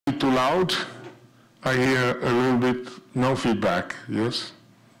too loud? I hear a little bit, no feedback, yes?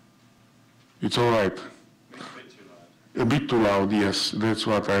 It's all right. A bit too loud, yes, that's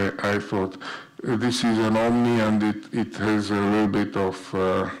what I thought. This is an Omni and it has a little bit of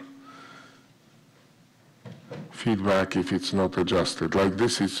feedback if it's not adjusted. Like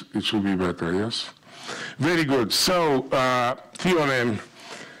this, it should be better, yes? Very good. So, theorem.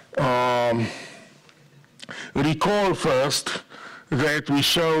 Recall first that we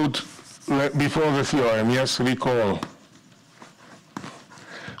showed before the theorem, yes, recall.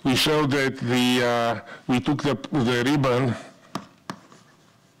 We showed that we took the ribbon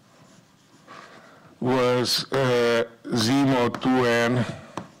was Z mod 2n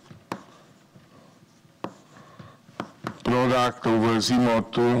product over Z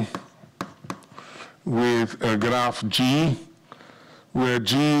mod 2 with a graph G, where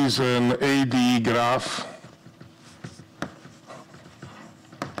G is an AD graph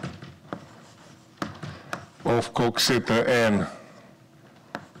of coxeta n.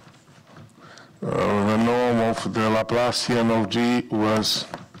 The norm of the Laplacian of G was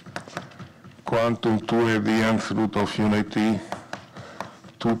quantum 2 at the nth root of unity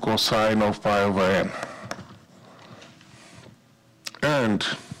 2 cosine of pi over n. And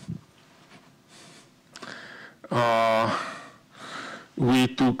we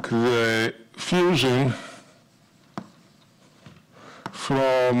took the fusion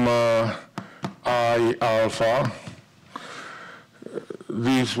from I alpha.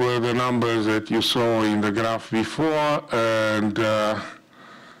 These were the numbers that you saw in the graph before, and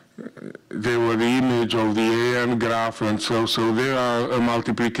they were the image of the AN graph, and so they are a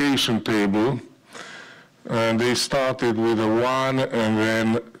multiplication table, and they started with a 1 and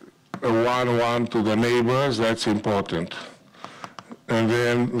then a 1, 1 to the neighbors. That's important. And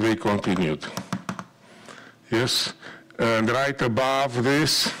then they continued. Yes? And right above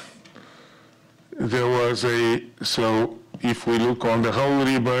this, there was so if we look on the whole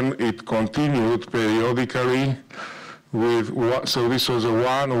ribbon, it continued periodically with, so this was a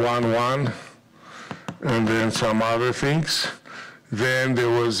 1, 1, 1, and then some other things. Then there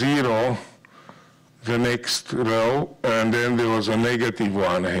was 0, the next row, and then there was a negative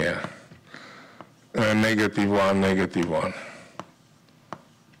 1 here. And negative 1, negative 1.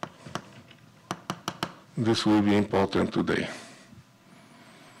 This will be important today.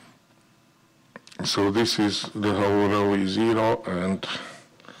 So this is the whole row is 0, and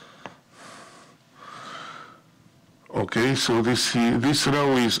okay, so this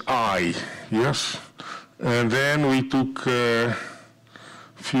row is I, yes? And then we took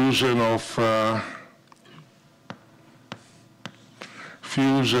fusion of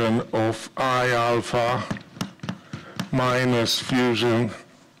I alpha minus fusion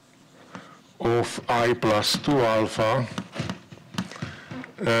of I plus 2 alpha,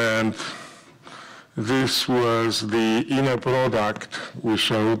 and this was the inner product we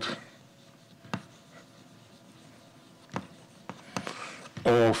showed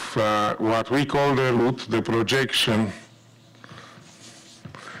of what we call the root, the projection,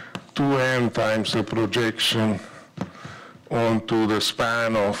 2n times the projection onto the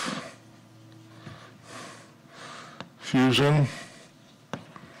span of fusion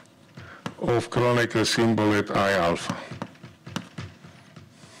of Kronecker symbol at I alpha.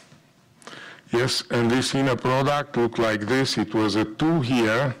 Yes, and this inner product looked like this. It was a 2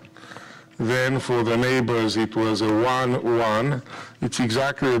 here. Then for the neighbors, it was a 1, 1. It's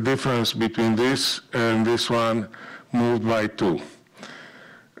exactly the difference between this and this one moved by 2.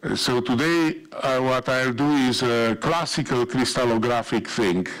 So today, what I'll do is a classical crystallographic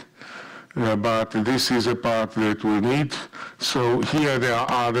thing. But this is a part that we need. So here there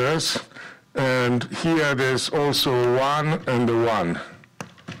are others. And here there's also a 1 and a 1.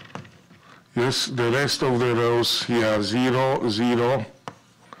 Yes, the rest of the rows here, 0, 0,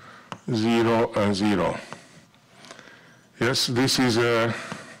 0, and 0. Yes, this is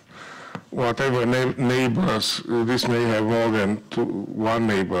whatever neighbors, this may have more than 1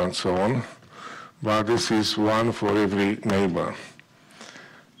 neighbor and so on, but this is 1 for every neighbor.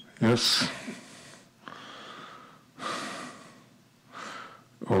 Yes.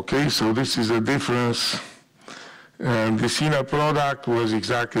 Okay, so this is the difference. And this inner product was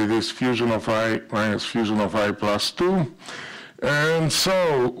exactly this fusion of I minus fusion of I plus 2. And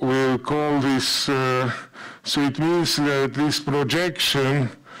so we'll call this, so it means that this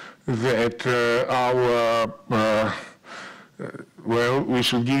projection that well, we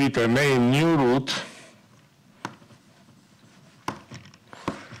should give it a name, new root.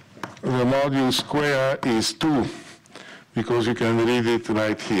 The module square is 2, because you can read it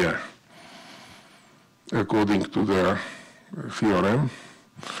right here, according to the theorem.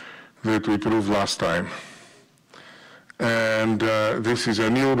 that we proved last time. And this is a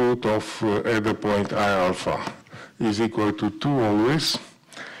new root of at the point I alpha is equal to 2 always.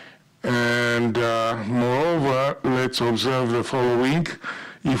 And moreover, let's observe the following.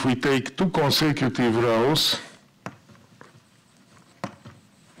 If we take two consecutive rows,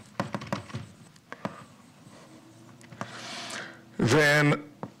 then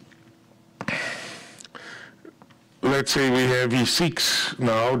let's say we have E6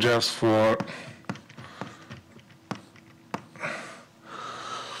 now, just for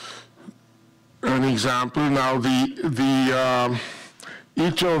an example. Now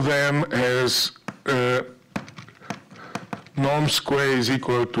each of them has norm square is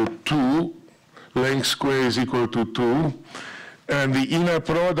equal to 2, length square is equal to 2, and the inner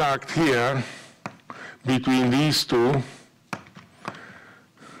product here between these two,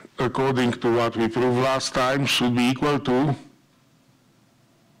 according to what we proved last time, should be equal to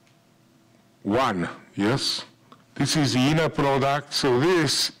 1, yes? This is the inner product, so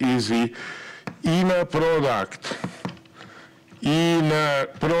this is the inner products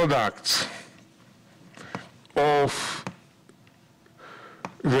of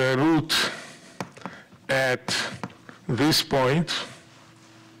the root at this point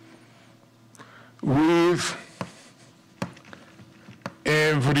with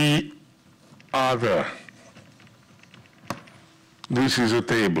every other. This is a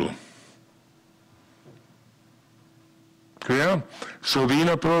table. Clear? So the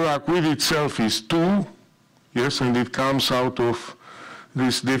inner product with itself is 2, yes, and it comes out of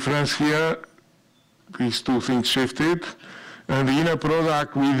this difference here, these two things shifted, and the inner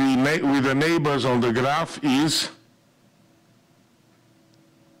product with the neighbors on the graph is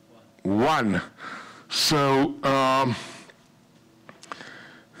 1. So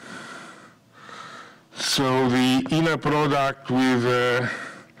so the inner product with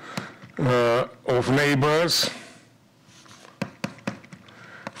of neighbors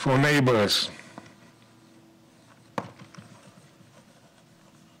for neighbors,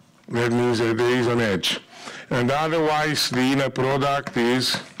 that means that there is an edge. And otherwise, the inner product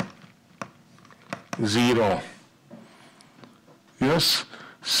is 0. Yes?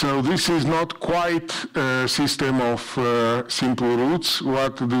 So this is not quite a system of simple roots.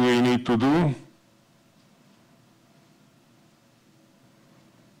 What do we need to do?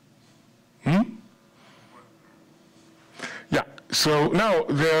 Yeah. So now,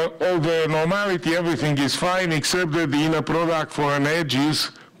 all the normality, everything is fine, except that the inner product for an edge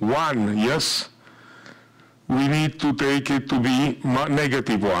is 1, yes? We need to take it to be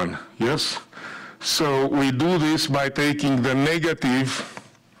negative 1, yes? So we do this by taking the negative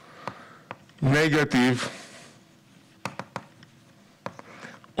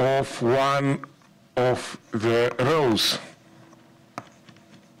of one of the rows,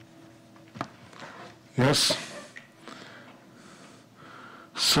 yes?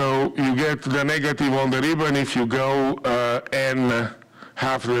 So you get the negative on the ribbon if you go n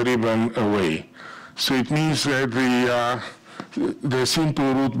half the ribbon away. So it means that the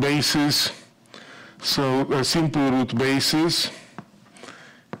simple root basis, so a simple root basis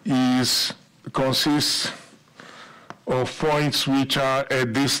consists of points which are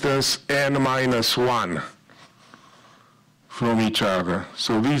at distance n minus 1 from each other.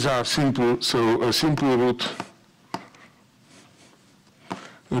 So these are simple, so a simple root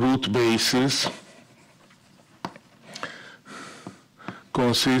basis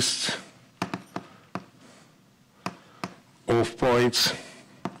consists of points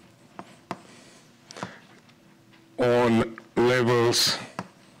on levels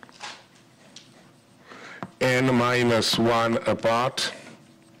n minus 1 apart,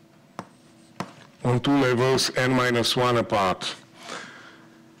 on two levels n minus 1 apart.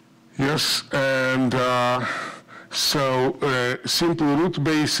 Yes, and so simple root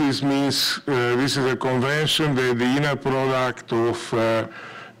basis means this is a convention that the inner product of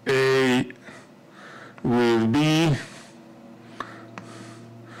A with B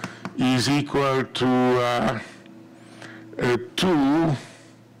is equal to 2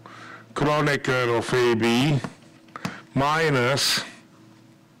 Kronecker of AB minus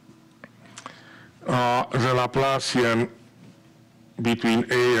the Laplacian between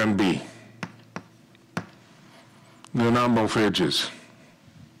A and B, the number of edges.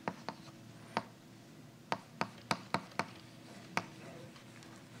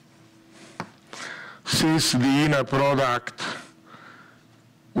 Since the inner product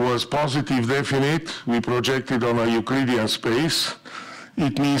was positive definite, we projected on a Euclidean space.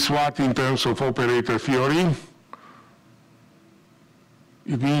 It means what in terms of operator theory?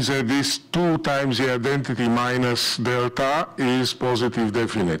 It means that this 2 times the identity minus delta is positive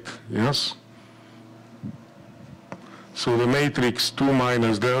definite, yes? So the matrix 2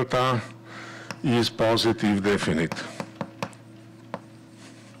 minus delta is positive definite.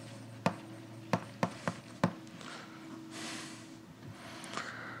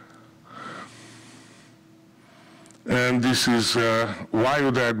 And this is, why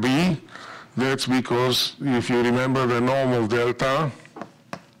would that be? That's because, if you remember, the norm of delta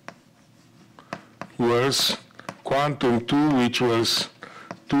was quantum 2, which was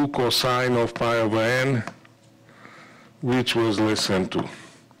 2 cosine of pi over n, which was less than 2.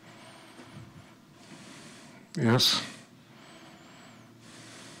 Yes?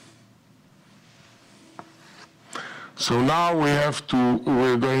 So now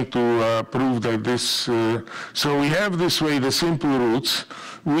we're going to prove that this, so we have this way the simple roots.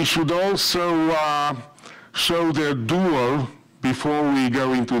 We should also show the dual before we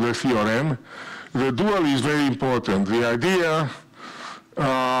go into the theorem. The dual is very important. The idea,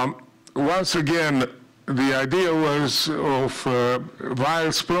 once again, the idea was of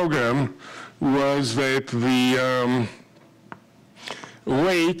Weil's program was that the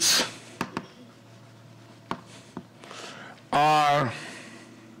weights are,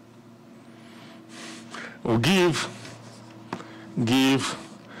 or give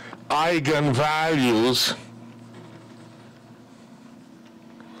eigenvalues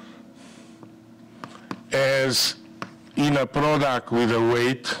as in a product with a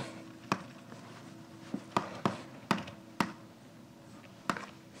weight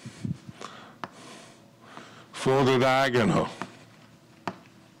for the diagonal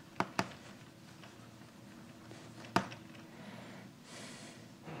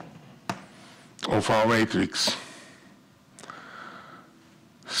of our matrix.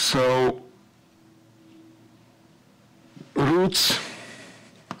 So roots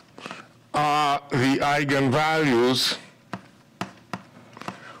are the eigenvalues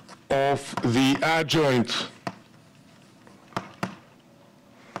of the adjoint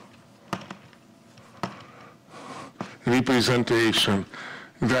representation,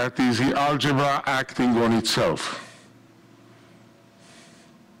 that is the algebra acting on itself.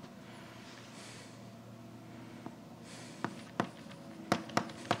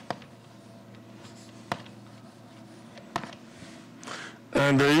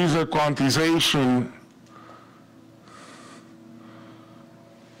 And there is a quantization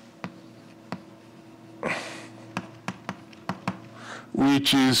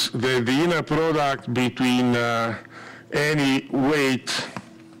which is the inner product between any weight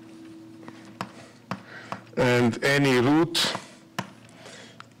and any root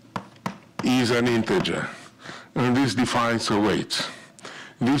is an integer. And this defines a weight.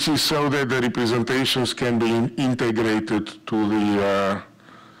 This is so that the representations can be integrated to the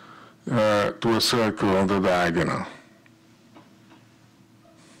to a circle on the diagonal.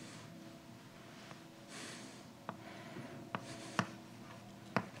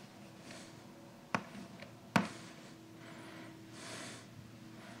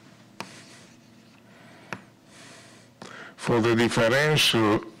 For the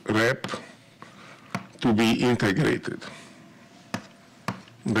differential rep to be integrated.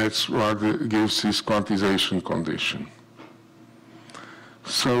 That's what gives this quantization condition.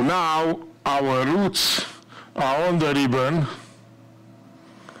 So now our roots are on the ribbon.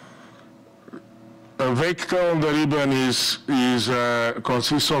 A vector on the ribbon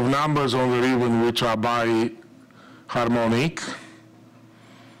consists of numbers on the ribbon which are biharmonic.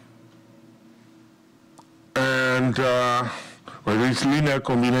 And well, these linear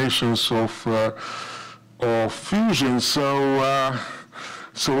combinations of fusions.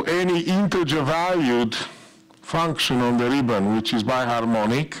 So any integer valued function on the ribbon which is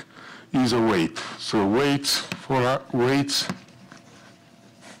biharmonic is a weight. So weights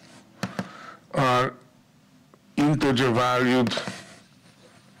are integer valued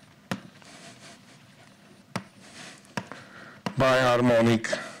biharmonic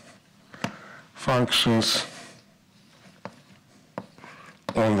functions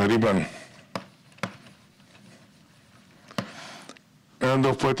on the ribbon. And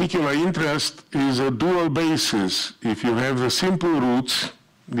of particular interest is a dual basis. If you have the simple roots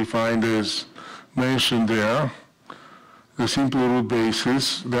defined as mentioned there, the simple root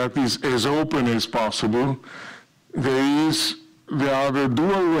basis that is as open as possible, there are the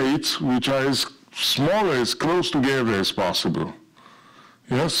dual weights which are as small, as close together as possible.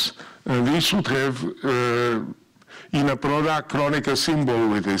 Yes? And these should have in a product Kronecker symbol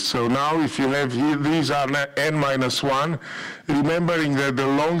with this. So now if you have here, these are n minus 1, remembering that the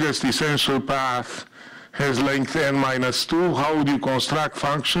longest essential path has length n minus 2, how would you construct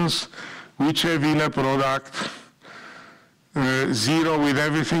functions which have inner product 0 with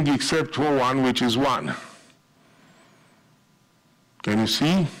everything except for 1, which is 1? Can you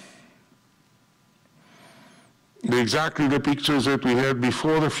see? They're exactly the pictures that we had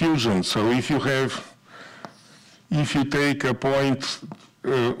before the fusion. So if you take a point,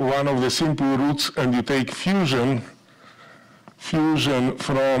 one of the simple roots, and you take fusion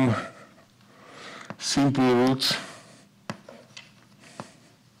from simple roots,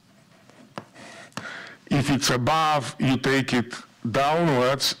 if it's above, you take it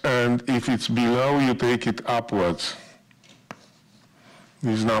downwards, and if it's below, you take it upwards.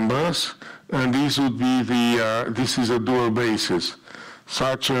 These numbers, and these would be this is a dual basis.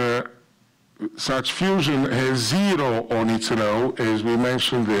 Such fusion has 0 on its row, as we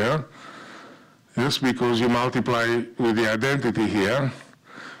mentioned there. Yes, because you multiply with the identity here.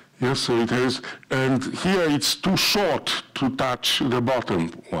 Yes, so it has, and here it's too short to touch the bottom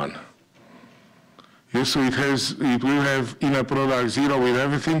one. Yes, so it will have inner product 0 with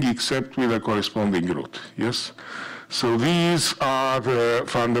everything except with a corresponding root. Yes, so these are the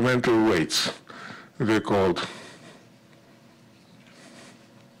fundamental weights, they're called.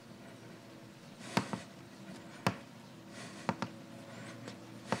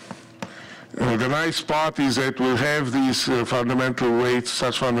 The nice part is that we'll have these fundamental weights,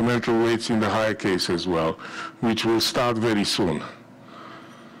 such fundamental weights in the higher case as well, which will start very soon,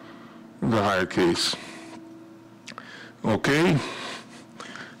 the higher case. Okay,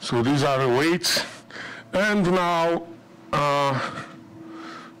 so these are the weights. And now,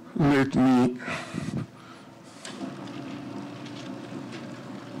 let me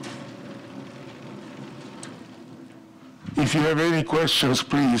if you have any questions,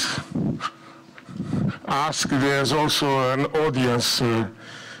 please ask. There's also an audience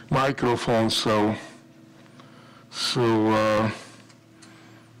microphone, so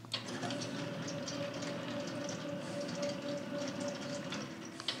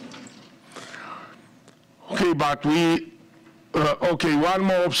okay, but okay, one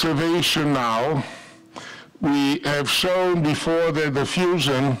more observation now. We have shown before that the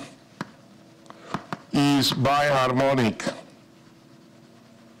fusion is biharmonic.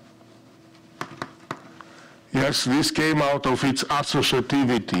 Yes, this came out of its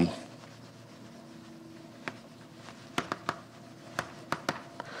associativity.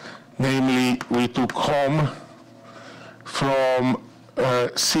 Namely, we took hom from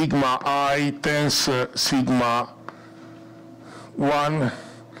sigma I tensor sigma 1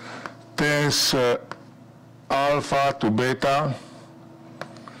 tensor alpha to beta.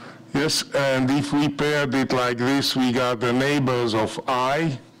 Yes, and if we paired it like this, we got the neighbors of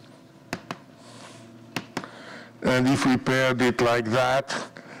I. And if we paired it like that,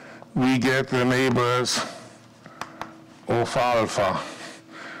 we get the neighbors of alpha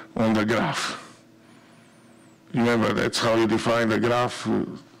on the graph. Remember, that's how you define the graph.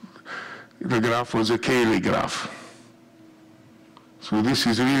 The graph was a Cayley graph. So this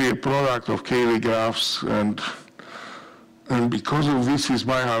is really a product of Cayley graphs, and because of this is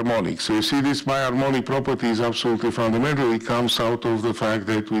biharmonic. So you see, this biharmonic property is absolutely fundamental. It comes out of the fact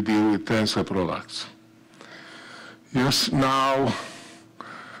that we deal with tensor products. Yes, now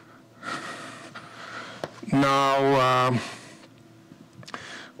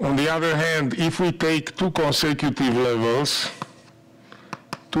on the other hand, if we take two consecutive levels,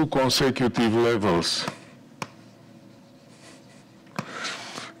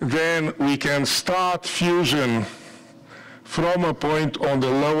 then we can start fusion from a point on the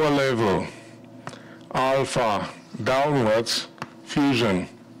lower level, alpha, downwards, fusion.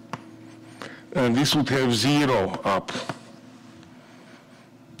 And this would have 0 up,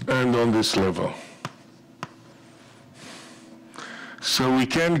 and on this level. So we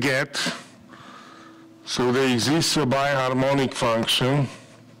can get, so there exists a biharmonic function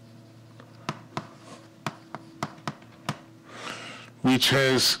which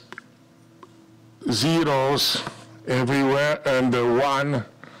has zeros everywhere and a 1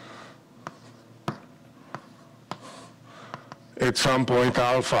 at some point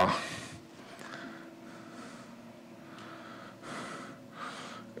alpha.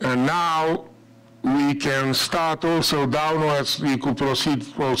 And now we can start also downwards. We could proceed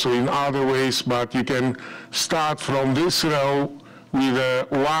also in other ways, but you can start from this row with a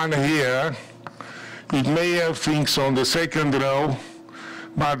 1 here. It may have things on the second row,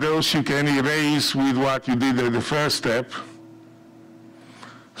 but those you can erase with what you did at the first step.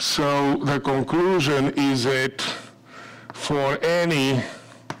 So the conclusion is that for any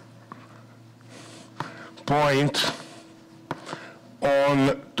point on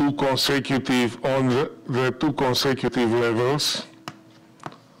the two consecutive levels.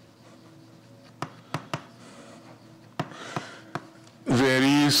 There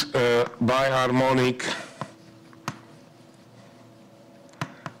is a biharmonic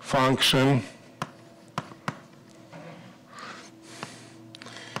function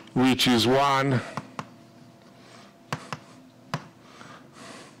which is 1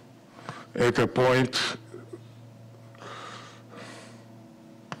 at a point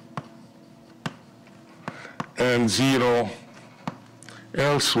and 0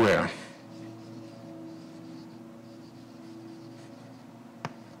 elsewhere.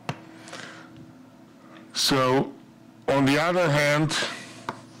 So, on the other hand,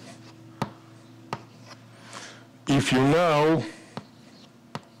 if you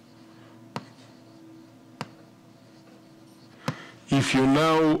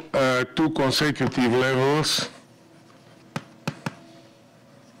know two consecutive levels,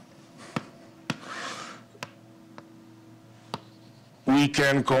 we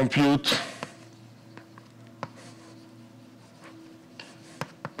can compute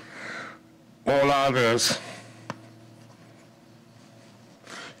all others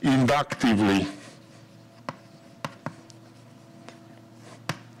inductively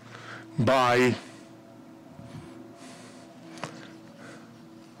by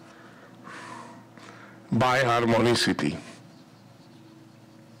harmonicity.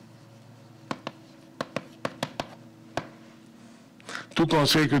 Two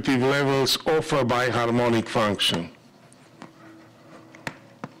consecutive levels of a biharmonic function.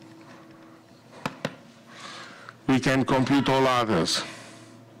 We can compute all others.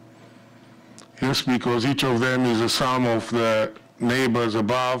 Yes, because each of them is a sum of the neighbors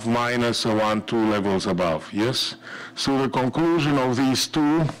above minus 1, 2 levels above. Yes? So the conclusion of these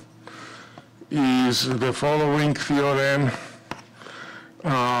two is the following theorem.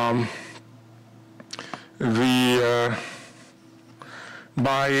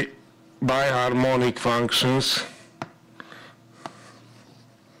 The biharmonic functions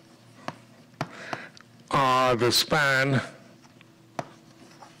are the span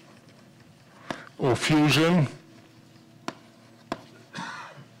of fusion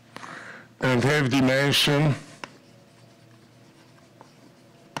and have dimension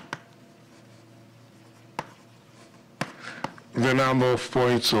the number of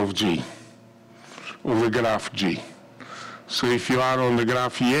points of G, of the graph G. So if you are on the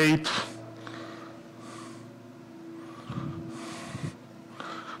graph E8,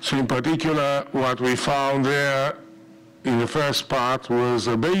 so in particular what we found there in the first part was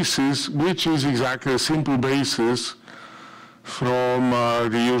a basis, which is exactly a simple basis from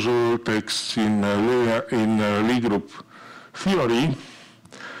the usual texts in Lie group theory.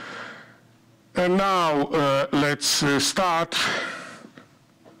 And now let's start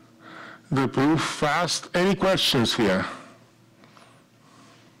the proof fast. Any questions here?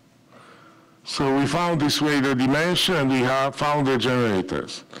 So we found this way the dimension and we have found the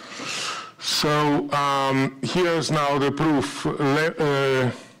generators. So here's now the proof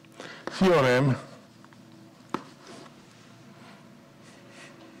theorem.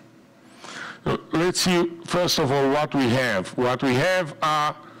 Let's see first of all what we have. What we have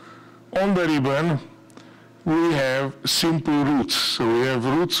are on the ribbon we have simple roots. So we have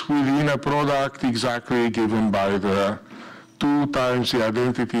roots within a product exactly given by the 2 times the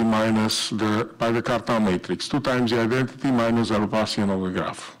identity minus by the Cartan matrix. 2 times the identity minus the Laplacian of the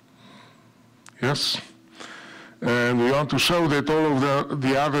graph. Yes? And we want to show that all of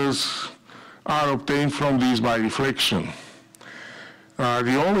the others are obtained from these by reflection.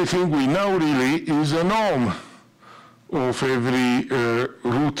 The only thing we know really is the norm of every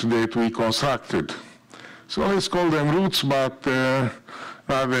root that we constructed. So let's call them roots, but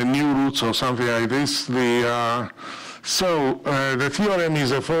rather than new roots or something like this. So the theorem is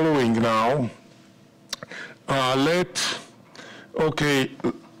the following now.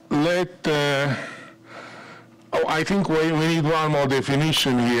 I think we need one more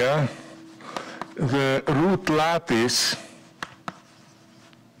definition here. The root lattice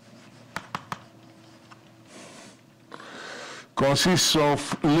consists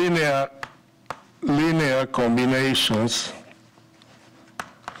of linear combinations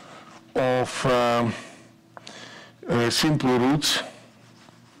of simple roots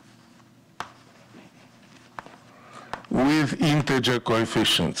with integer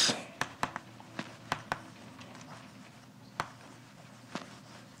coefficients.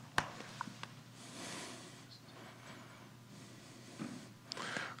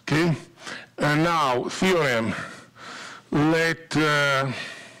 Okay, and now theorem. Let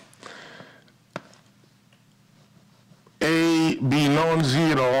A be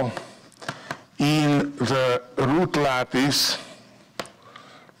non-zero in the root lattice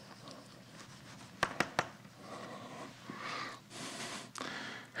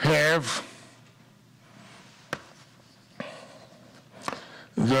have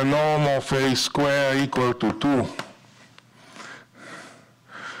the norm of a square equal to 2.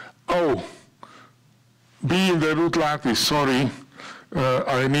 Oh, be in the root lattice, sorry.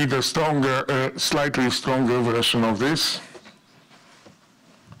 I need a stronger, slightly stronger version of this.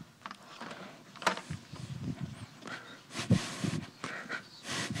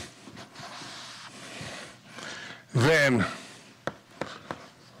 Then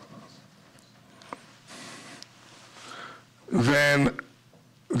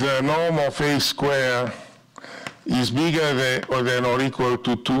the norm of a square is bigger than or equal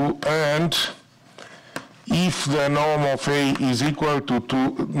to 2, and if the norm of a is equal to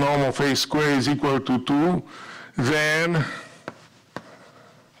 2, norm of a square is equal to 2, then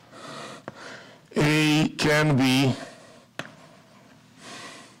a can be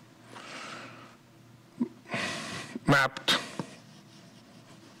mapped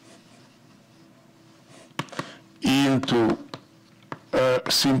into a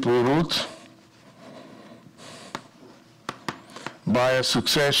simple root by a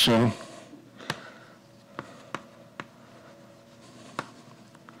succession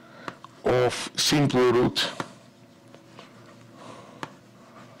of simple root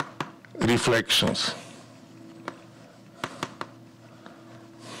reflections.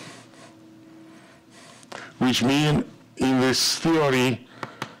 Which mean, in this theory,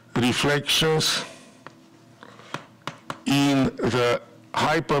 reflections in the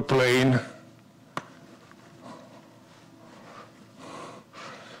hyperplane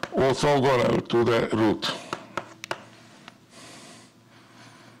orthogonal to the root.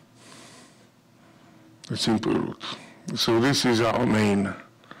 The simple root. So this is our main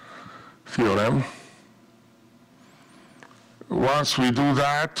theorem. Once we do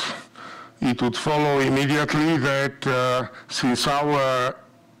that, it would follow immediately that since our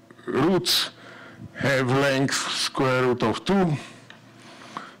roots have length square root of 2,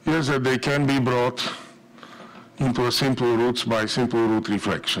 yes, that they can be brought into a simple roots by simple root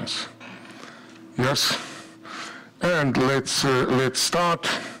reflections. Yes, and let's start.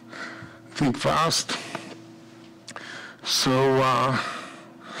 Think fast. So,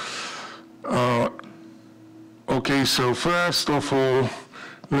 okay. So first of all,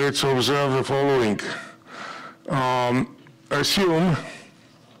 let's observe the following. Assume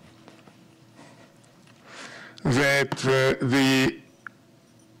that the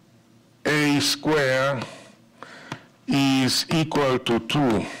a square is equal to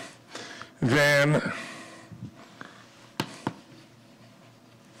 2, then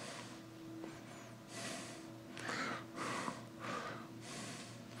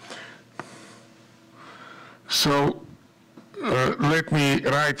so let me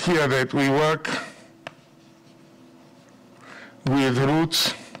write here that we work with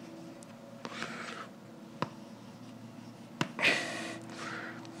roots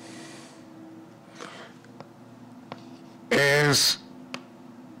as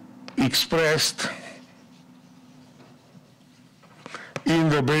expressed in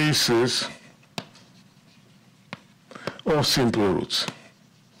the basis of simple roots.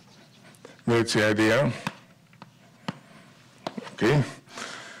 That's the idea. Okay.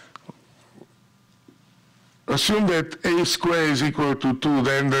 Assume that a square is equal to 2,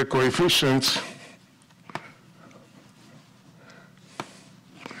 then the coefficients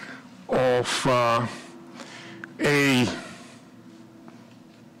of a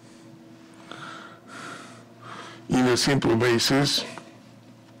in a simple basis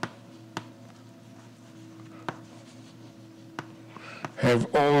have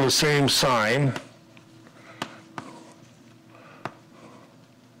all the same sign,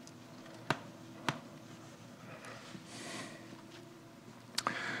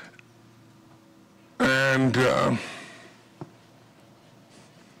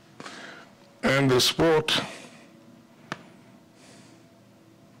 and the spot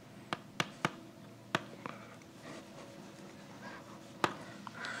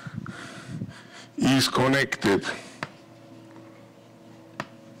is connected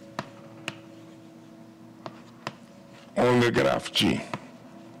on the graph G.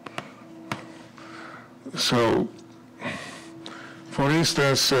 So, for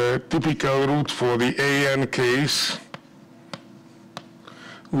instance, a typical root for the AN case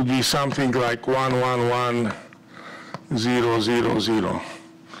would be something like 1, 1, 1, 0, 0, 0.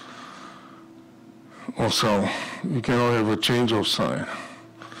 Or so. You cannot have a change of sign.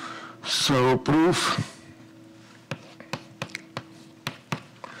 So proof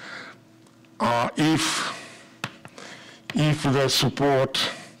if the support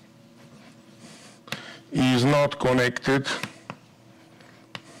is not connected.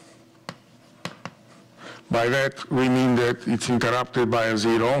 By that we mean that it's interrupted by a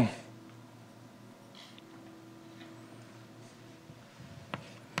zero.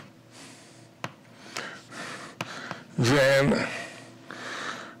 Then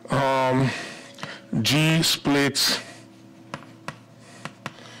G splits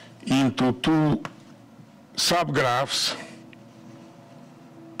into two subgraphs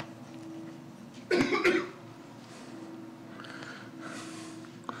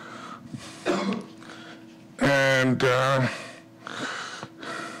and the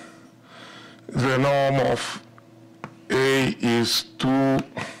norm of A is 2,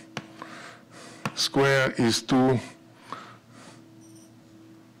 square is 2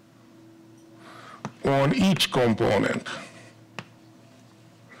 on each component.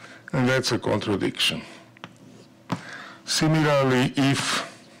 And that's a contradiction. Similarly, if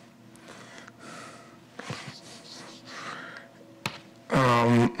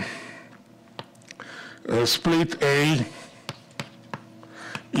split A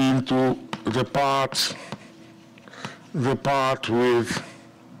into the part with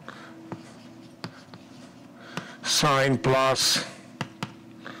sign plus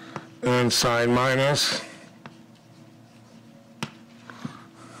and sign minus.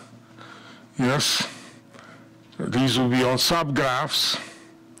 Yes, these will be on subgraphs,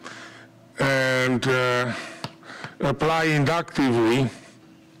 and apply inductively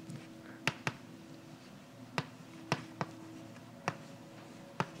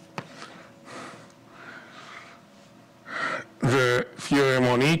the theorem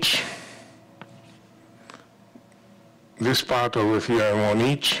on each, this part of the theorem on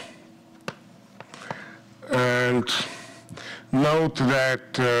each, and note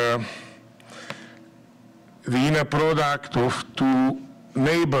that the inner product of two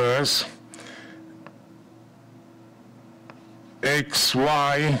neighbors, x,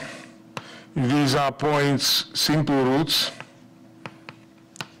 y, these are points, simple roots,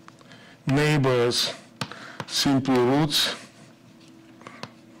 neighbors, simple roots.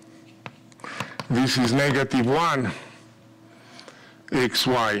 This is -1, x,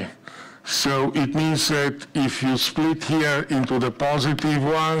 y. So it means that if you split here into the positive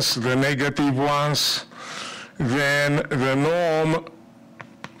ones, the negative ones, then the norm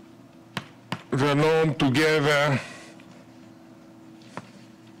together,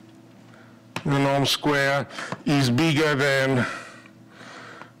 the norm square, is bigger than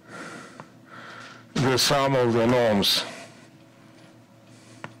the sum of the norms.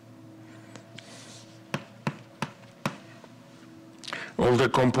 Of the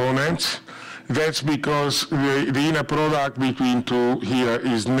components. That's because the inner product between two here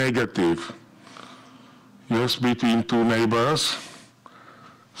is negative. Yes, between two neighbors.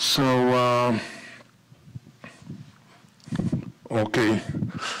 So, okay.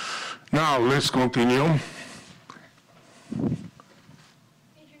 Now let's continue.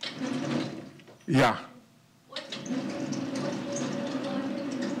 Yeah.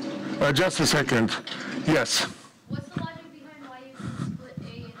 Just a second. Yes. What's the logic behind why you split A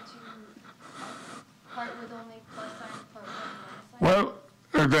into part with only plus sign, part with minus sign? Well,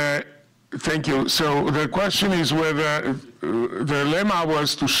 thank you. So the question is whether the lemma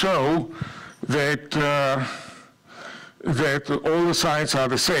was to show that that all the signs are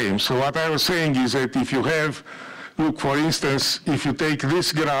the same. So what I was saying is that if you have, look, for instance, if you take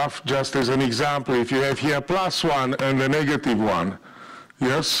this graph just as an example, if you have here +1 and a -1,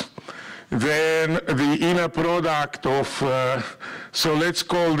 yes, then the inner product of, so let's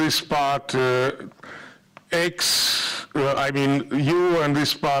call this part x, I mean u, and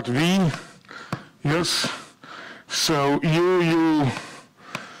this part v, yes? So u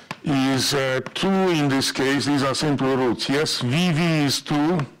is 2 in this case, these are simple roots, yes? vv is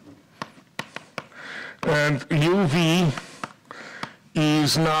 2, and uv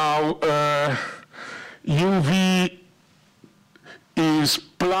is now, uv is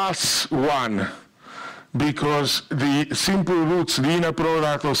 +1, because the simple roots, the inner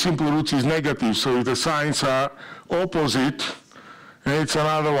product of simple roots is negative, so if the signs are opposite, it's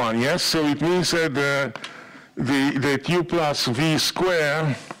another one, yes? So it means that that u plus v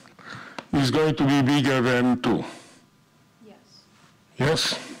square is going to be bigger than 2. Yes.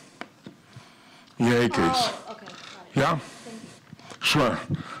 Yes? In any case. Oh, okay, got it. Yeah? Thank you. Sure.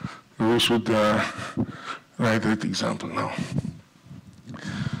 We should write that example now.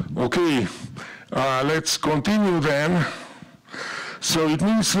 Okay, let's continue then. So it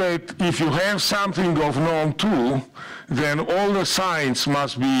means that if you have something of norm 2, then all the signs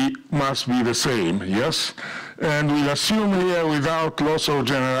must be the same, yes? And we assume here, without loss of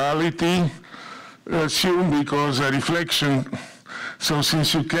generality, assume because a reflection, so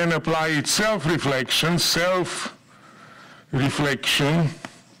since you can apply it self-reflection,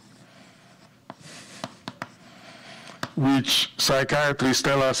 which psychiatrists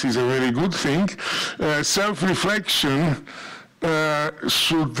tell us is a very good thing, self-reflection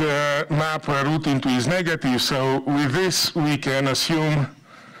should map a root into its negative. So with this, we can assume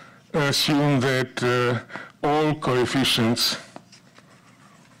that all coefficients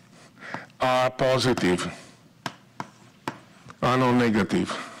are positive, are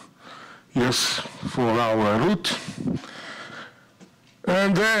non-negative. Yes, for our root.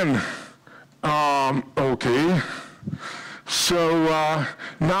 And then, okay. So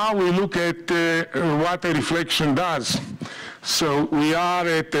now we look at what a reflection does. So we are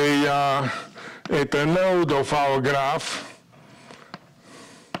at a node of our graph.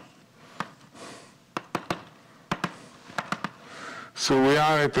 So we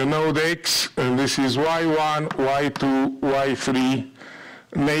are at the node X, and this is Y1, Y2, Y3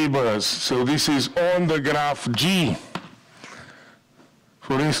 neighbors. So this is on the graph G,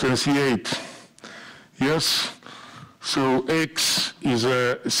 for instance, E8. Yes? So X is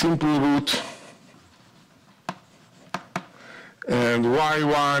a simple root, and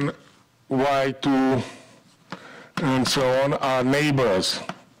Y1, Y2, and so on are neighbors.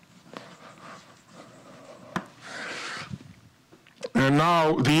 And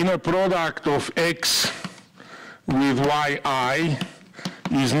now the inner product of X with Yi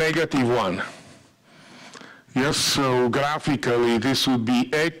is -1. Yes, so graphically this would be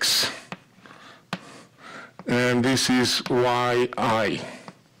X, and this is Yi.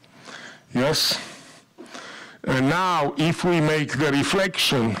 Yes? And now if we make the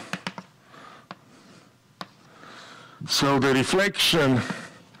reflection, so the reflection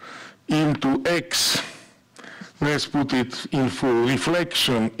into X, let's put it in full,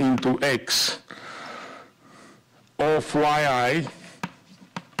 reflection into X of Yi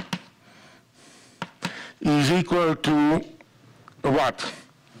is equal to what?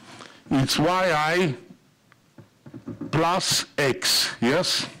 It's Yi plus X,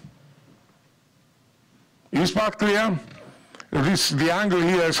 yes? Is that clear? The angle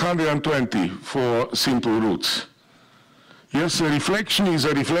here is 120 for simple roots. Yes, a reflection is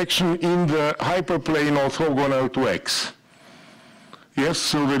a reflection in the hyperplane orthogonal to X. Yes,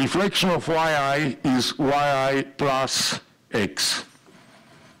 so the reflection of Yi is Yi plus X.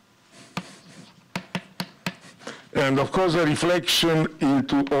 And of course the reflection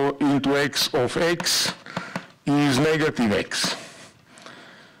into X of X is -X.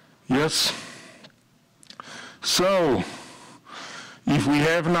 Yes? So, if we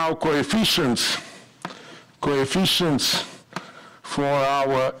have now coefficients for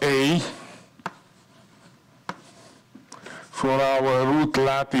our A, for our root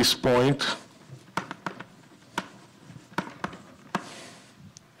lattice point,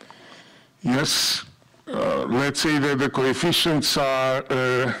 yes, let's say that the coefficients are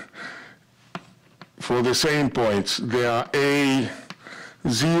for the same points. They are A0,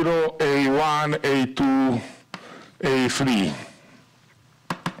 A1, A2, A3.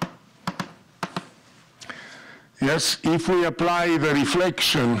 Yes, if we apply the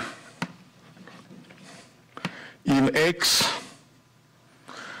reflection in X,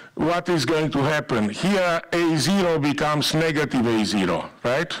 what is going to happen? Here A0 becomes -A0,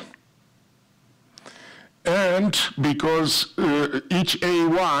 right? And because each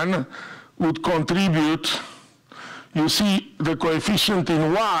A1 would contribute, you see the coefficient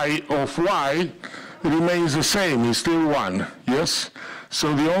in Y of Y remains the same, it's still 1, yes?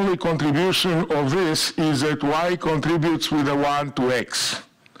 So the only contribution of this is that Y contributes with a 1 to X.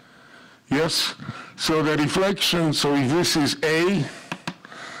 Yes? So the reflection, so if this is A,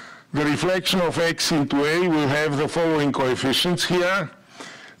 the reflection of X into A will have the following coefficients here.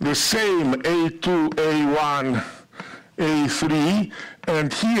 The same A2, A1, A3,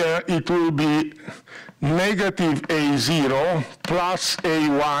 and here it will be -A0 plus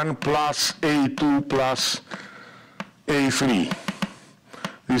A1 plus A2 plus A3.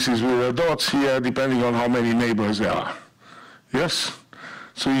 This is with the dots here, depending on how many neighbors there are. Yes?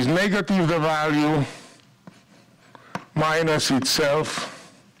 So it's negative the value minus itself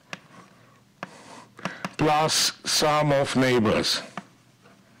plus sum of neighbors.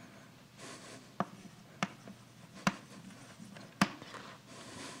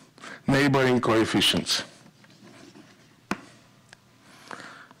 Neighboring coefficients.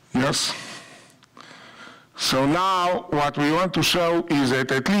 Yes? So now what we want to show is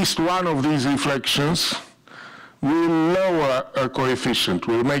that at least one of these reflections will lower a coefficient,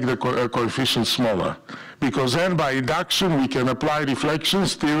 will make the coefficient smaller. Because then by induction we can apply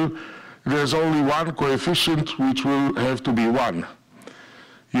reflections till there's only one coefficient which will have to be 1.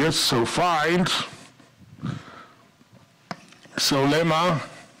 Yes, so find, so lemma,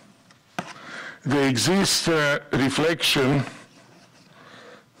 there exists a reflection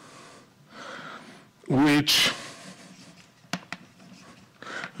which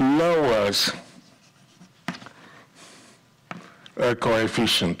lowers a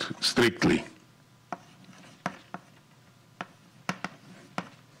coefficient strictly.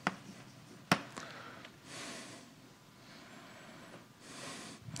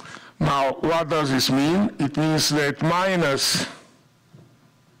 Now, what does this mean? It means that minus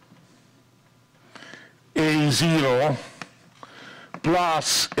A0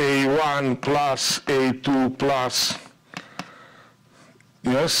 plus A1 plus A2 plus,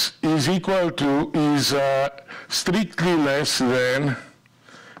 yes, is equal to, is strictly less than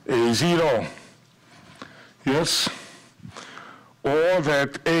A0, yes, or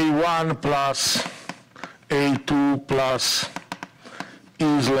that A1 plus A2 plus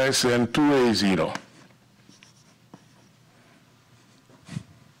is less than 2A0.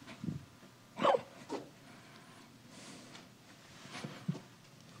 No.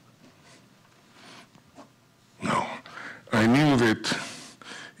 No. I knew that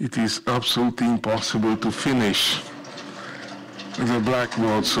it is absolutely impossible to finish the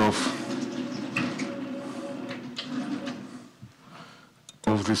blackboards of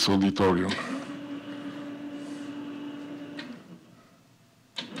this auditorium.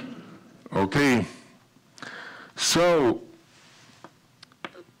 Okay, so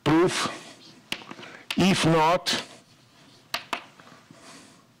proof, if not,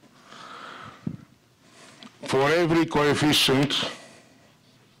 for every coefficient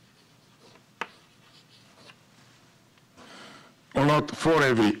or not for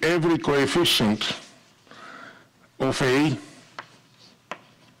every coefficient of A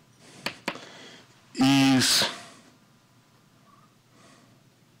is,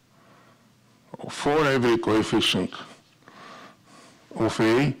 for every coefficient of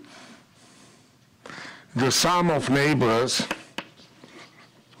A, the sum of neighbors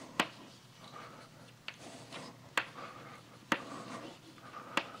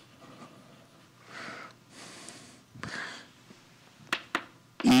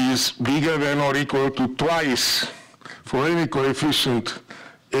is bigger than or equal to twice, for any coefficient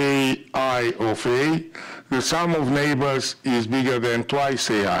AI of A, the sum of neighbors is bigger than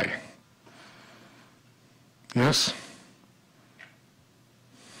twice AI. Yes?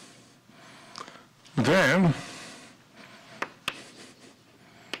 Then,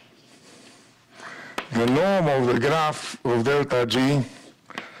 the norm of the graph of delta G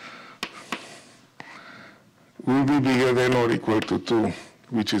will be bigger than or equal to 2,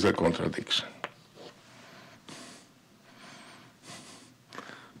 which is a contradiction.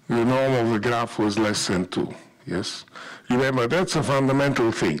 The norm of the graph was less than 2, yes? Remember, that's a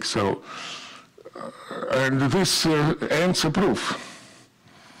fundamental thing. So, and this ends a proof.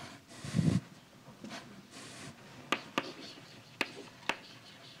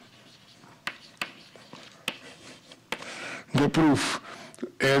 The proof,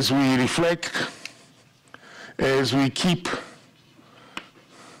 as we reflect, as we keep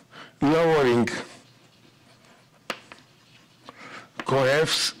lowering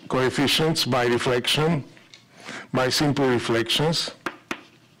coefficients by reflection, by simple reflections,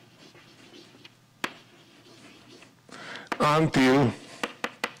 until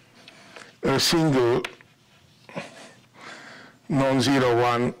a single non-zero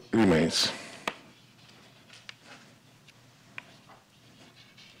one remains.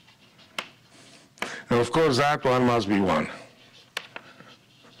 And of course, that one must be 1.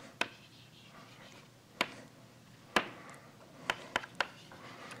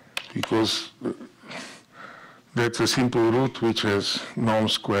 Because that's a simple root which has norm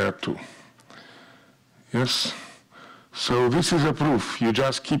squared 2. Yes? So this is a proof. You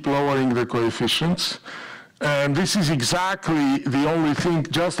just keep lowering the coefficients. And this is exactly the only thing,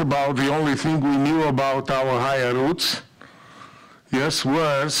 just about the only thing we knew about our higher roots. Yes,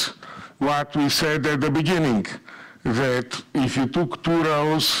 was what we said at the beginning, that if you took 2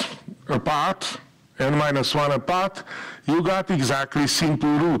 rows apart, n minus 1 apart, you got exactly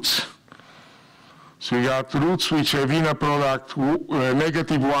simple roots. So you got roots which have inner product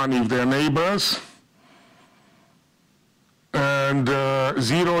 -1 if they're neighbors, and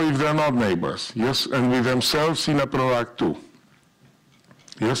 0 if they're not neighbors, yes, and with themselves inner product 2,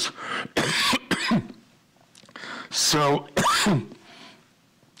 yes. So, and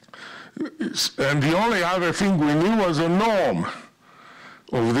the only other thing we knew was a norm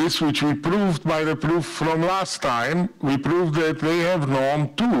of this, which we proved by the proof from last time. We proved that they have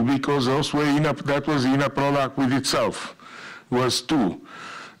norm too, because those were that was inner product with itself, was 2.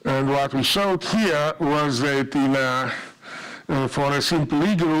 And what we showed here was that for a simple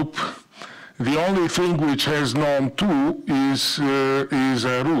E group, the only thing which has norm 2 is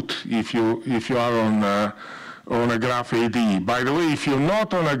a root if you are on a graph ADE. By the way, if you're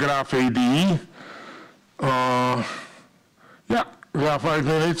not on a graph ADE, yeah, we have 5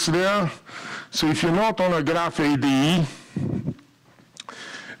 minutes there. So if you're not on a graph ADE,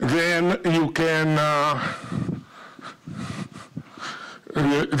 then you can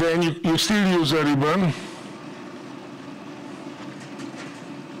then you still use a ribbon.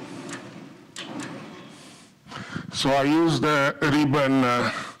 So I use the ribbon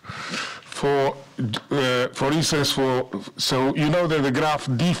for instance, so you know that the graph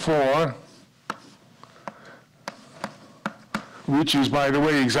D4, which is, by the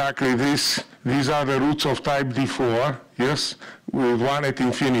way, exactly this. These are the roots of type D4, yes, with 1 at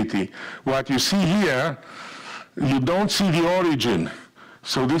infinity. What you see here, you don't see the origin.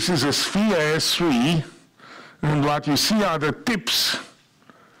 So this is a sphere S3, and what you see are the tips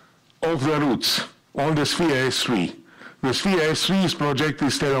of the roots on the sphere S3. The sphere S3 is projected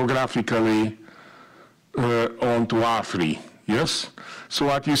stereographically onto R3, yes? So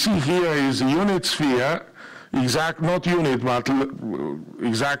what you see here is a unit sphere, not unit, but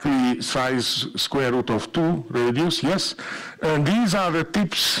exactly size square root of 2 radius, yes? And these are the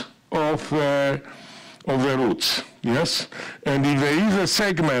tips of the roots, yes? And if there is a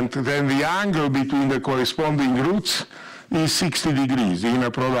segment, then the angle between the corresponding roots is 60 degrees. The inner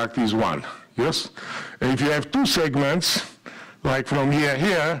product is 1, yes? And if you have 2 segments, like from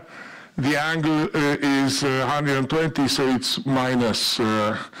here, the angle is 120, so it's minus.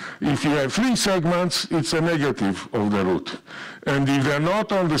 If you have 3 segments, it's a negative of the root. And if they're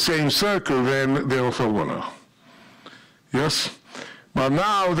not on the same circle, then they're orthogonal. Yes? But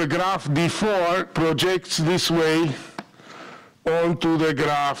now the graph D4 projects this way onto the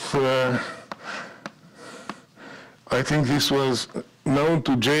graph. I think this was known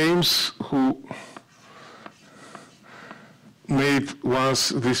to James, who made once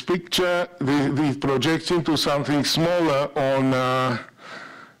this picture. This projects into something smaller on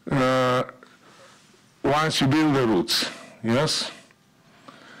once you build the roots. Yes?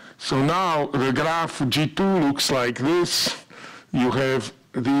 So now the graph G2 looks like this. You have,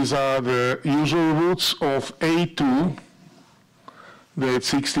 these are the usual roots of A2, they're at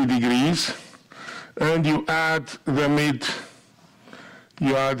 60 degrees, and you add the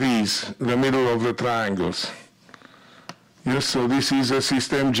the middle of the triangles. Yes, so this is a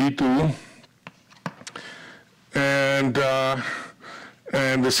system G2, and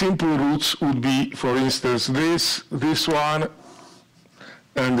the simple roots would be, for instance, this one,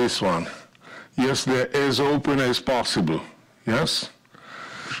 and this one. Yes, they're as open as possible. Yes?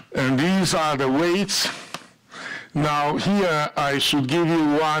 And these are the weights. Now here I should give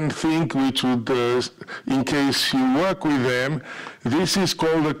you one thing which would, in case you work with them, this is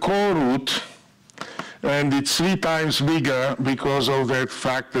called a core root, and it's 3 times bigger because of that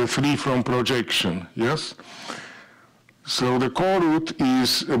factor 3 from projection. Yes? So the core root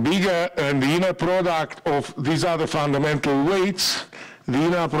is bigger, and the inner product of, these are the fundamental weights, the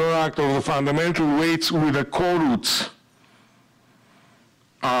inner product of the fundamental weights with the core roots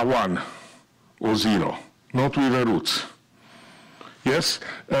are 1 or 0, not with the roots. Yes?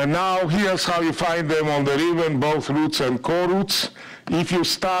 And now here's how you find them on the ribbon, both roots and core roots. If you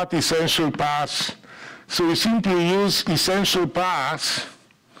start essential paths, so you simply use essential paths,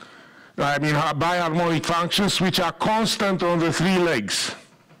 I mean biharmonic functions, which are constant on the 3 legs.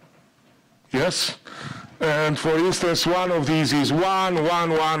 Yes? And for instance, one of these is 1, 1,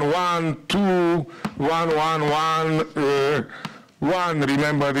 1, 1, 2, 1, 1, 1, 1,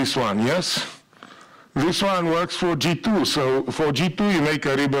 remember this one, yes? This one works for G2, so for G2 you make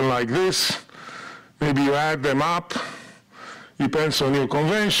a ribbon like this, maybe you add them up, depends on your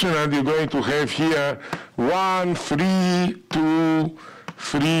convention, and you're going to have here 1, 3, 2,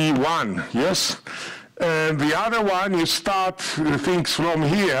 3, 1, yes? And the other one, you start things from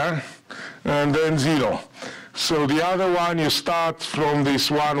here, and then 0. So the other one, you start from this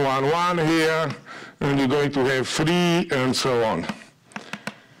 1, 1, 1 here, and you're going to have 3, and so on.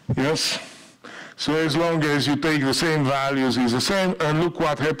 Yes? So as long as you take the same values, is the same, and look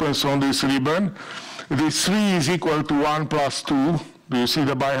what happens on this ribbon. This 3 is equal to 1 plus 2. Do you see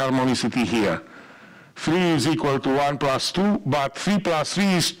the biharmonicity here? 3 is equal to 1 plus 2, but 3 plus 3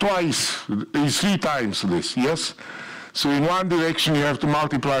 is 3 times this, yes? So in one direction you have to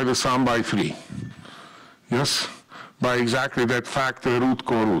multiply the sum by 3, yes? By exactly that factor root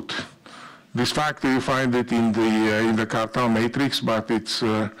co-root. This factor you find it in the Cartan matrix, but it's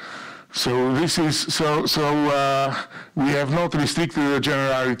so this is we have not restricted the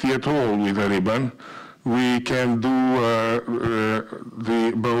generality at all with a ribbon. We can do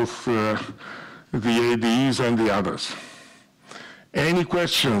both the ADEs and the others. Any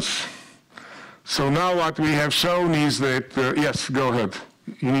questions? So now what we have shown is that yes, go ahead.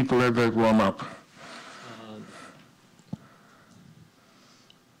 You need to let that warm up.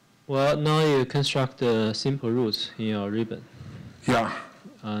 Well, now you construct the simple roots in your ribbon. Yeah.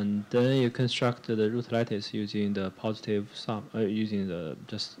 And then you construct the root lattice using the positive sum, using the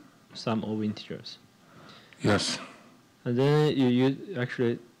just sum of integers. Yes. And then you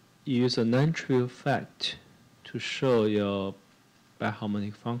use a non-trivial fact to show your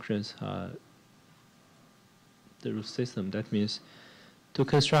biharmonic functions are the root system. That means to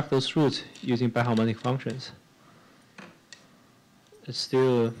construct those roots using biharmonic functions. It's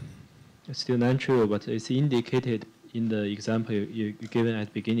still non-trivial, but it's indicated in the example you given at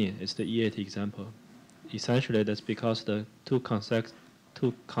the beginning. It's the E8 example. Essentially, that's because the two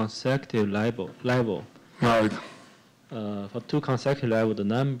consecutive level. Right. For two consecutive levels, the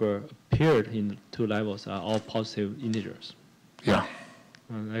number appeared in two levels are all positive integers. Yeah.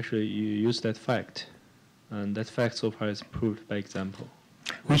 And actually, you use that fact, and that fact so far is proved by example.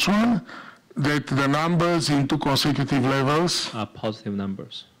 Which one? That the numbers in two consecutive levels are positive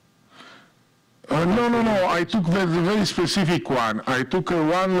numbers. No. I took the very specific one. I took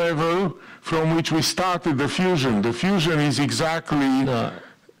one level from which we started the fusion. The fusion is exactly. No,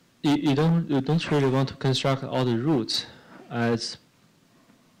 you don't really want to construct all the roots as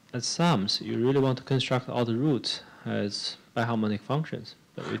sums. You really want to construct all the roots as biharmonic functions.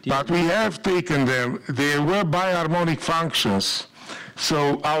 But we have taken them. They were biharmonic functions.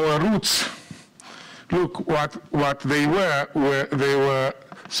 So our roots. Look what they were.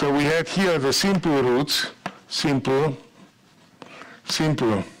 So we had here the simple roots, simple,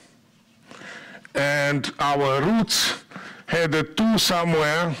 and our roots had a 2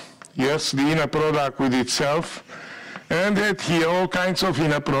 somewhere, yes, the inner product with itself, and had here all kinds of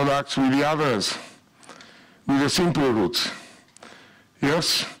inner products with the others, with the simple roots,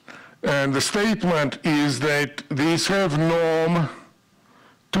 yes? And the statement is that these have norm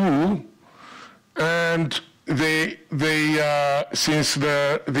 2, and since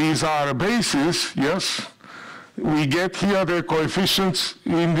these are a basis, yes, we get here the coefficients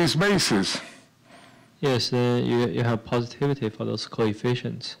in this basis. Yes, you have positivity for those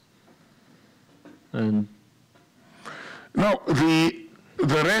coefficients. And no, the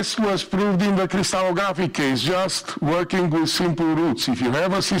rest was proved in the crystallographic case, just working with simple roots. If you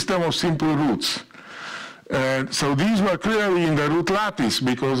have a system of simple roots, so these were clearly in the root lattice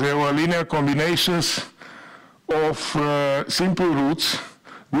because there were linear combinations of simple roots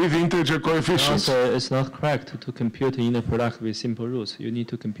with integer coefficients. Also, it's not correct to compute the inner product with simple roots. You need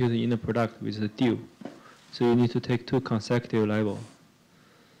to compute the inner product with the due. So you need to take 2 consecutive levels.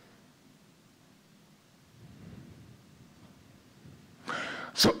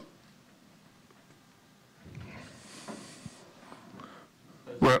 So,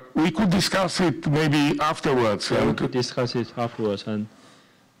 well, we could discuss it maybe afterwards. Yeah, we could discuss it afterwards. And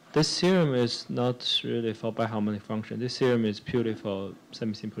this theorem is not really for biharmonic function. This theorem is purely for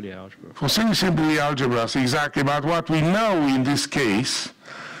semi-simple algebra. For semi-simple algebras, exactly. But what we know in this case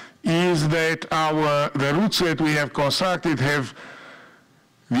is that the roots that we have constructed have,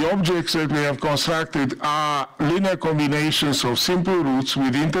 the objects that we have constructed are linear combinations of simple roots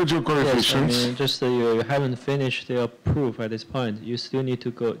with integer coefficients. Yes, I mean, just you haven't finished your proof at this point. You still need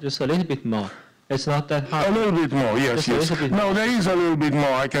to go just a little bit more. It's not that hard. A little bit more, yes, yes. No, there is a little bit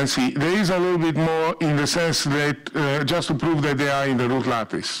more, I can see. There is a little bit more in the sense that just to prove that they are in the root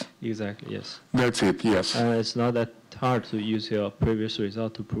lattice. Exactly, yes. That's it, yes. It's not that hard to use your previous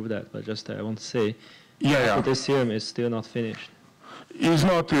result to prove that, but just I want to say, this theorem is still not finished. It's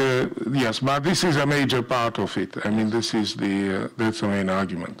not, yes, but this is a major part of it. I mean, this is that's the main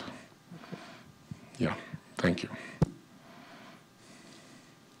argument. Yeah, thank you.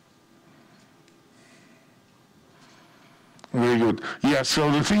 Very good. Yeah,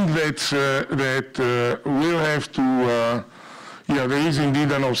 so the thing that we'll have to, there is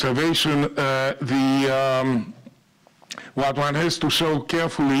indeed an observation. What one has to show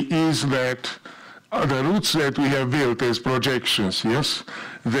carefully is that the roots that we have built as projections, yes,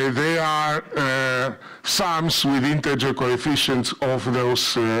 they are sums with integer coefficients of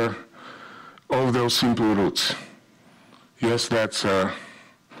of those simple roots. Yes, that's a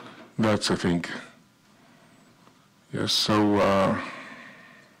thing. Yes, so,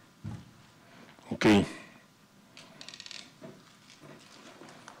 okay.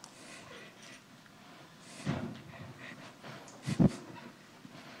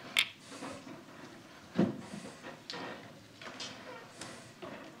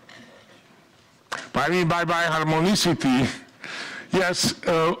 I mean, by biharmonicity, yes,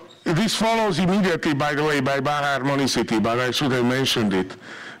 this follows immediately, by the way, by biharmonicity, but I should have mentioned it.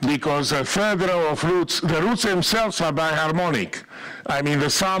 Because a third row of roots, the roots themselves are biharmonic. I mean,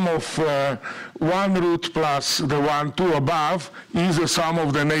 the sum of one root plus the one, two above is the sum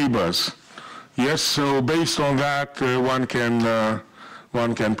of the neighbors. Yes, so based on that, one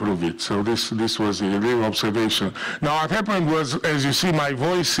can prove it. So this was a real observation. Now, what happened was, as you see, my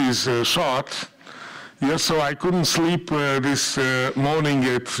voice is short. Yes, so I couldn't sleep this morning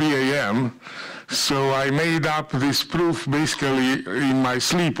at 3 a.m. So I made up this proof basically in my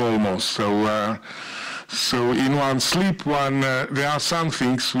sleep almost. So in one sleep, there are some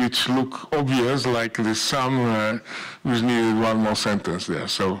things which look obvious, like the sum, which needed one more sentence there.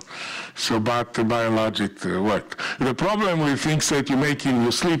 But by and large it worked. The problem with things that you make in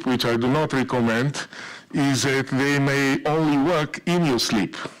your sleep, which I do not recommend, is that they may only work in your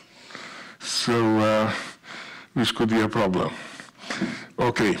sleep. So, which could be a problem.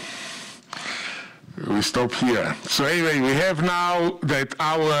 Okay. We stop here. So anyway, we have now that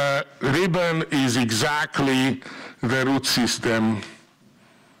our ribbon is exactly the root system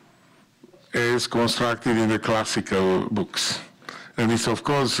as constructed in the classical books. And it's of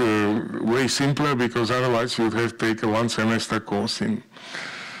course way simpler, because otherwise you'd have to take a one semester course in,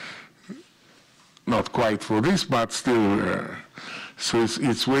 not quite for this, but still, so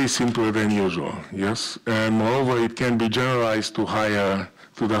it's way simpler than usual, yes? And moreover, it can be generalized to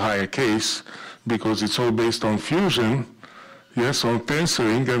the higher case, because it's all based on fusion, yes, on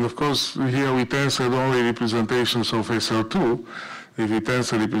tensoring, and of course here we tensored only representations of SL2. If we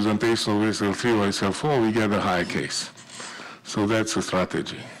tensor representations of SL3 or SL4, we get a higher case. So that's a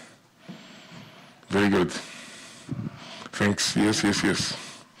strategy. Very good. Thanks. Yes, yes, yes.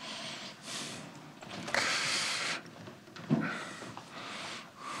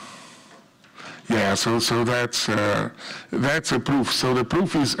 Yeah, so that's a proof. So the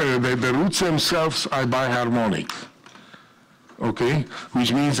proof is that the roots themselves are biharmonic. Okay,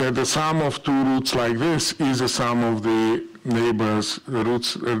 which means that the sum of two roots like this is the sum of the neighbor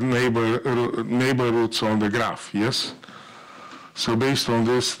roots on the graph. Yes. So based on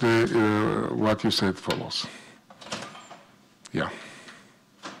this, what you said follows. Yeah.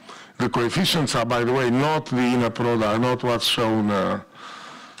 The coefficients are, by the way, not the inner product, not what's shown.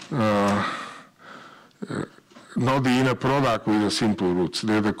 Not the inner product with the simple roots.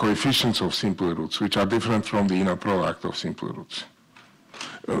 They're the coefficients of simple roots, which are different from the inner product of simple roots.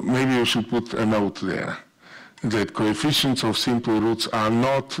 Maybe you should put a note there, that coefficients of simple roots are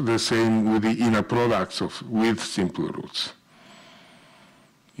not the same with the inner products with simple roots.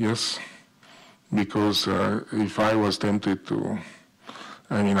 Yes? Because if I was tempted to,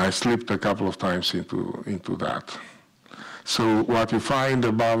 I mean, I slipped a couple of times into that. So what you find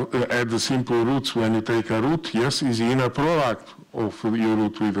at the simple roots when you take a root, yes, is the inner product of your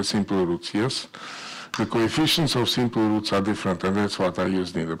root with the simple roots, yes? The coefficients of simple roots are different, and that's what I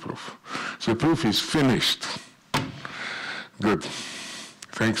used in the proof. So the proof is finished. Good.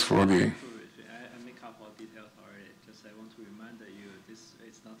 Thanks for the... I make up all details already. Just I want to remind you, this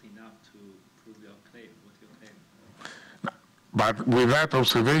is not enough to prove your claim, what you claim. But with that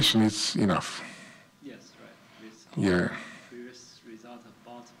observation, it's enough. Yes, right. With yeah. Previous result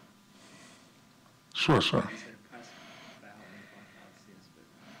about. Sure, sure.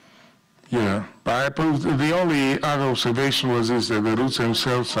 Yeah, but I proved the only other observation was this, that the roots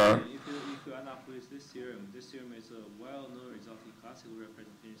themselves are... If you end up with this theorem is a well-known result in classical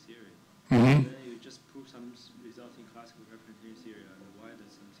representative theory. Mm-hmm. Then you just prove some result in classical representative theory, and why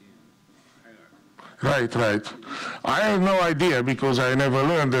does something higher? Right. I have no idea, because I never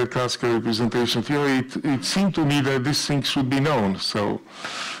learned the classical representation theory. It seemed to me that this thing should be known, so...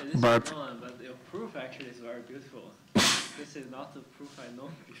 But your proof actually is very beautiful. This is not the proof I know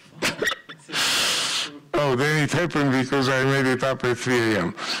before. Oh, then it happened because I made it up at 3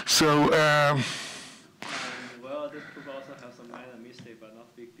 a.m. So, well, this proof also has some minor mistake, but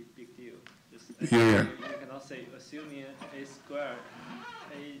not big deal. Just, yeah. You cannot say, assuming a square,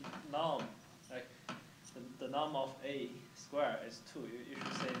 a norm, like the norm of a square is 2. You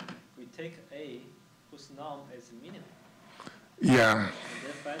should say, we take a whose norm is minimum. Yeah. And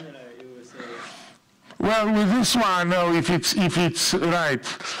then finally you will say, Well, with this one, no, if it's right.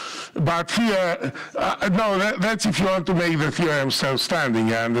 But here, no, that's if you want to make the theorem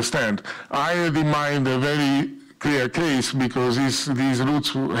self-standing, I understand. I had in mind a very clear case because these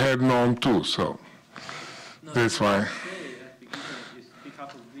roots had norm too, so no, that's why. At beginning you pick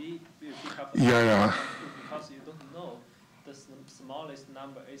up V, you pick up yeah. Because you don't know the smallest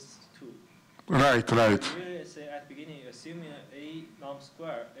number is 2. Right. You really say at the beginning, assuming a norm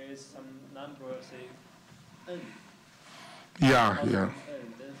square is some number, say, n. Yeah.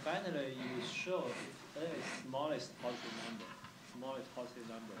 Then finally you show if n is smallest positive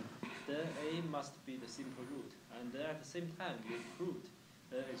number, then a must be the simple root. And then at the same time, you proved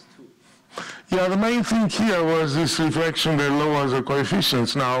n is 2. Yeah, the main thing here was this reflection that lowers the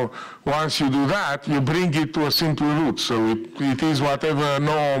coefficients. Now, once you do that, you bring it to a simple root. So it is whatever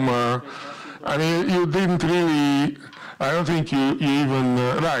norm. I mean, you didn't really. I don't think you even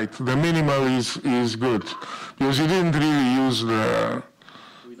right. The minimal is good because you didn't really use the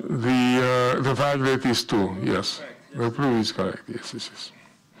fact that it's 2. Yes, the proof is correct. Yes.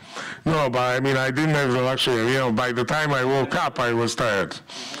 No, but I mean, I didn't have the luxury. You know, by the time I woke up, I was tired.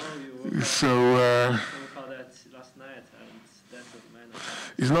 So. That last night, and that was minus.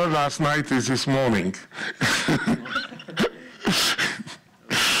 It's not last night. It's this morning.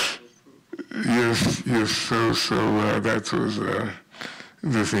 Yes. So that was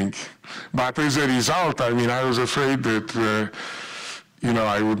the thing. But as a result, I mean, I was afraid that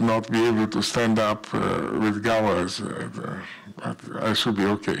I would not be able to stand up with Gowers. But I should be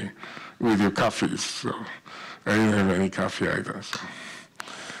okay with your coffees. So I didn't have any coffee either. So.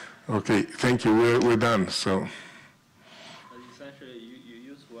 Okay, thank you. We're done. So.